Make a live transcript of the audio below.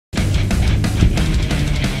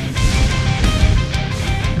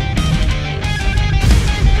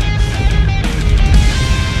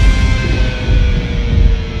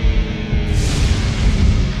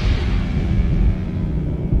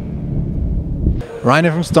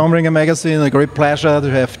Rainer from Stormbringer magazine. A great pleasure to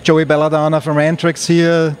have Joey Belladonna from Anthrax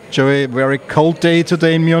here. Joey, very cold day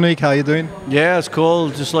today in Munich. How are you doing? Yeah, it's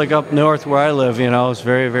cold, just like up north where I live. You know, it's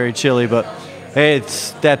very, very chilly. But hey,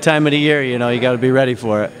 it's that time of the year. You know, you got to be ready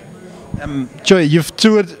for it. Joey, you've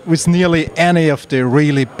toured with nearly any of the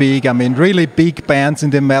really big bands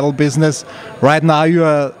in the metal business. Right now, you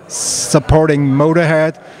are supporting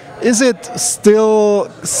Motorhead. Is it still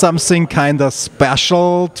something kind of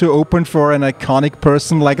special to open for an iconic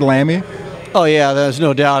person like Lemmy? Oh yeah, there's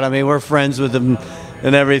no doubt. I mean, we're friends with them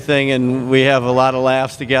and everything, and we have a lot of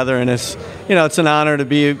laughs together. And it's, you know, it's an honor to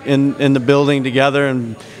be in the building together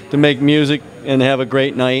and to make music and have a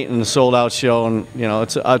great night and a sold-out show. And you know,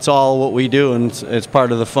 it's all what we do, and it's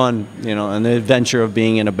part of the fun, you know, and the adventure of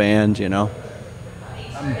being in a band. You know.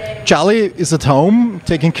 Charlie is at home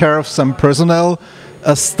taking care of some personnel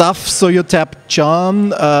stuff, so you tapped John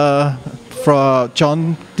from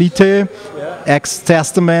John Dite,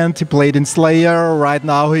 ex-Testament. He played in Slayer. Right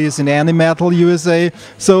now he is in Animetal USA.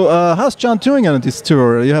 So how's John doing on this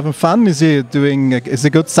tour? Are you having fun? Is he a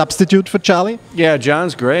good substitute for Charlie? Yeah,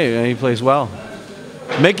 John's great. He plays well.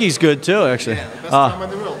 Mickey's good too, actually. Yeah, best drummer in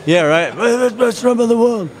the world. Yeah, right. Best drummer in the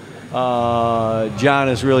world. John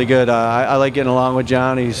is really good. I like getting along with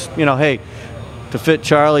John. He's, you know, hey, to fit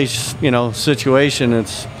Charlie's, you know, situation,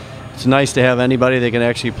 it's nice to have anybody that can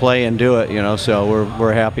actually play and do it, you know. So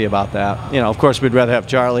we're happy about that. You know, of course, we'd rather have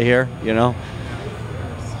Charlie here, you know.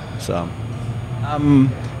 So,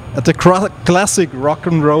 at the classic Rock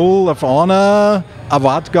and Roll of Honor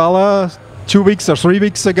Award Gala 2 weeks or 3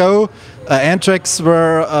 weeks ago, Anthrax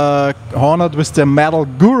were honored with the Metal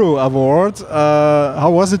Guru Award. How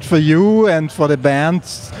was it for you and for the band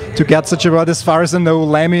to get such an award? As far as I know,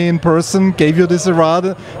 Lemmy in person gave you this award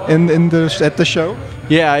at the show.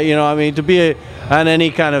 Yeah, you know, I mean, to be on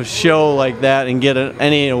any kind of show like that and get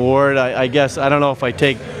any award, I guess, I don't know if I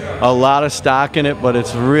take a lot of stock in it, but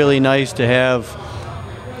it's really nice to have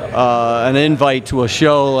an invite to a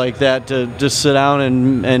show like that, to just sit down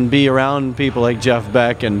and be around people like Jeff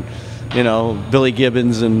Beck and, you know, Billy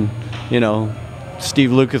Gibbons and, you know,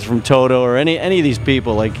 Steve Lucas from Toto, or any of these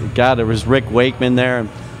people. Like, God, there was Rick Wakeman there.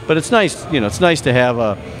 But it's nice, you know, it's nice to have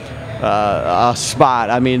a spot.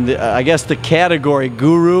 I mean, I guess the category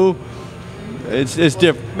guru, it's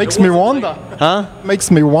different. Makes me wonder. Huh?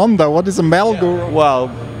 Makes me wonder. What is a metal guru? Well,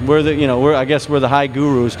 I guess we're the high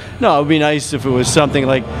gurus. No, it would be nice if it was something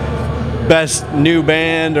like best new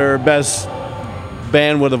band or best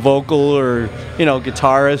band with a vocal, or, you know,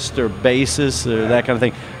 guitarist or bassist or that kind of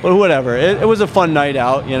thing. But whatever. It was a fun night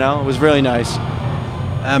out, you know. It was really nice.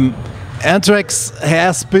 Anthrax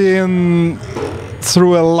has been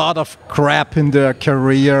through a lot of crap in their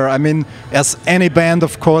career. I mean, as any band,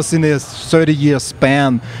 of course, in a 30-year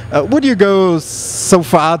span. Would you go so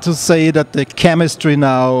far to say that the chemistry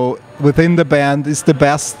now within the band is the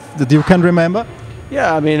best that you can remember?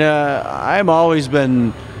 Yeah, I mean, I've always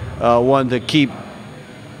been one to keep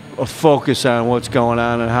a focus on what's going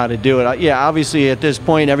on and how to do it. Yeah, obviously at this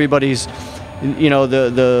point, everybody's, you know,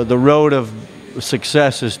 the road of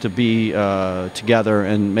success is to be together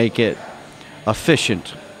and make it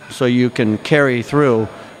efficient, so you can carry through,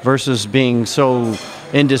 versus being so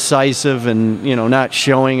indecisive and, you know, not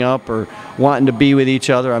showing up or wanting to be with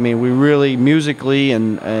each other. I mean, we really musically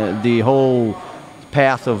and the whole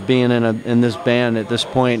path of being in this band at this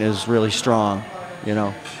point is really strong, you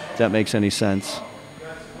know, if that makes any sense.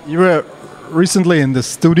 You were recently in the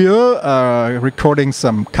studio recording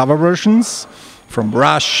some cover versions from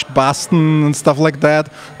Rush, Boston and stuff like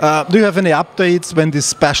that. Do you have any updates when this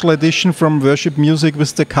special edition from Worship Music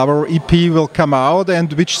with the cover EP will come out,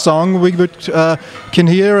 and which song we can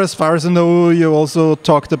hear? As far as I know, you also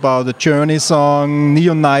talked about the Journey song,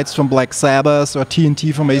 Neon Nights from Black Sabbath, or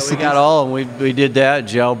TNT from AC/DC. We got all, and we did that,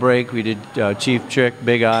 Jailbreak, we did Chief Trick,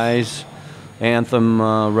 Big Eyes, Anthem,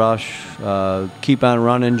 Rush, Keep on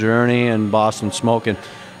Running, Journey, and Boston Smoking.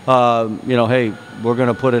 You know, hey, we're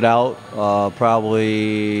going to put it out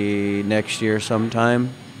probably next year sometime.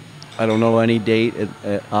 I don't know any date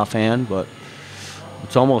offhand, but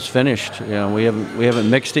it's almost finished. You know, we haven't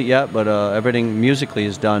mixed it yet, but everything musically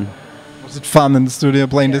is done. Was it fun in the studio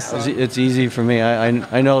playing this song? It's easy for me.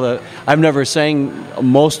 I know that I've never sang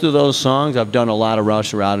most of those songs. I've done a lot of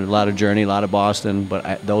Rush around, a lot of Journey, a lot of Boston,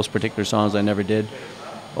 but those particular songs I never did.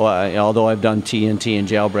 Well, although I've done TNT and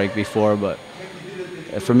Jailbreak before, but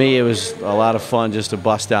for me it was a lot of fun just to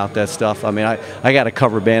bust out that stuff. I mean, I got a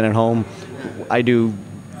cover band at home. I do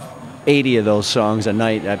 80 of those songs a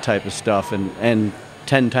night, that type of stuff, and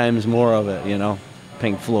 10 times more of it, you know.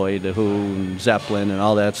 Pink Floyd, The Who, and Zeppelin, and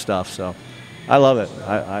all that stuff. So I love it.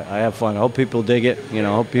 I have fun. I hope people dig it. You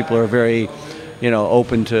know, I hope people are very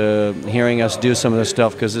open to hearing us do some of this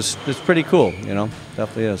stuff because it's pretty cool.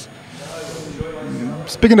 Definitely is.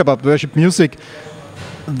 Speaking about worship music,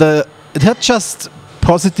 it had just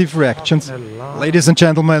positive reactions. Ladies and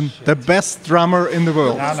gentlemen, the best drummer in the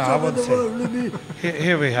world. No, I wouldn't say.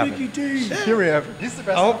 Here we have it. Here we have it. He's the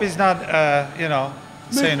best. I hope he's not,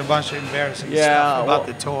 saying a bunch of embarrassing stuff about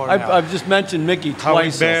the tour. I've just mentioned Mickey How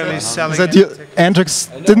twice. we barely selling That it. Anthrax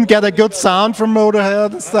didn't get a good sound from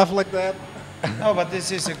Motorhead and stuff like that. No, but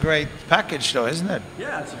this is a great package, though, isn't it?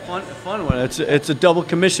 Yeah, it's a fun one. It's a double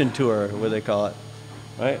commission tour, what they call it,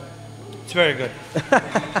 right? It's very good.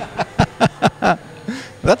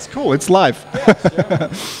 That's cool. It's live.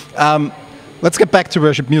 Let's get back to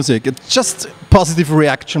worship music. It's just positive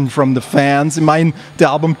reaction from the fans. I mean, the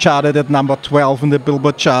album charted at number 12 in the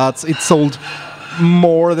Billboard charts. It sold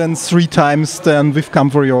more than 3 times than We've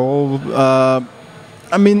Come For You All.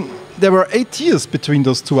 I mean, there were 8 years between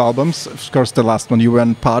those 2 albums. Of course, the last one you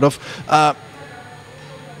weren't part of.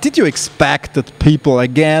 Did you expect that people,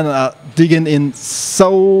 again, are digging in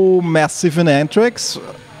so massive in Anthrax?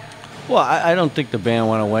 Well, I don't think the band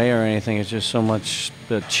went away or anything. It's just so much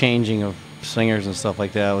the changing of singers and stuff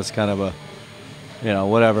like that. It was kind of a,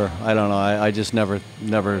 whatever. I don't know. I just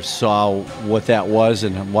never saw what that was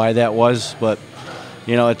and why that was. But,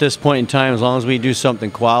 at this point in time, as long as we do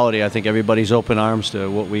something quality, I think everybody's open arms to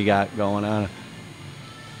what we got going on.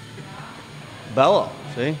 Bello,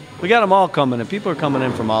 see? We got them all coming in. People are coming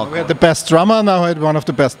in from all. We had the best drummer, now we had one of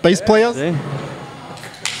the best bass players. See?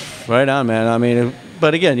 Right on, man. I mean,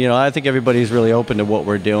 but again, I think everybody's really open to what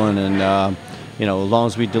we're doing, and as long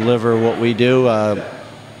as we deliver what we do,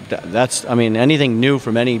 anything new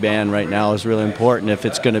from any band right now is really important. If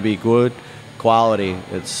it's going to be good quality,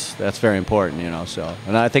 that's very important, So,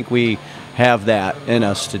 and I think we have that in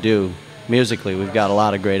us to do musically. We've got a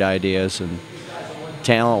lot of great ideas, and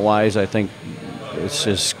talent-wise, I think it's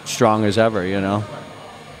as strong as ever,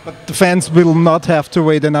 But the fans will not have to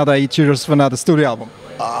wait another 8 years for another studio album.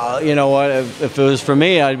 You know what? If it was for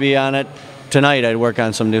me, I'd be on it tonight. I'd work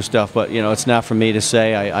on some new stuff, but it's not for me to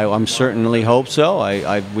say. I'm certainly hope so.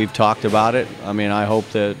 We've talked about it. I mean, I hope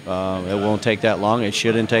that it won't take that long. It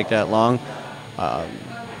shouldn't take that long.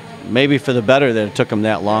 Maybe for the better that it took them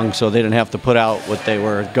that long, so they didn't have to put out what they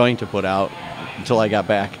were going to put out until I got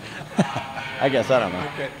back. I guess I don't know.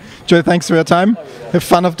 Okay. Joey, thanks for your time. Have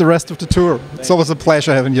fun of the rest of the tour. It's always a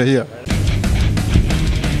pleasure having you here.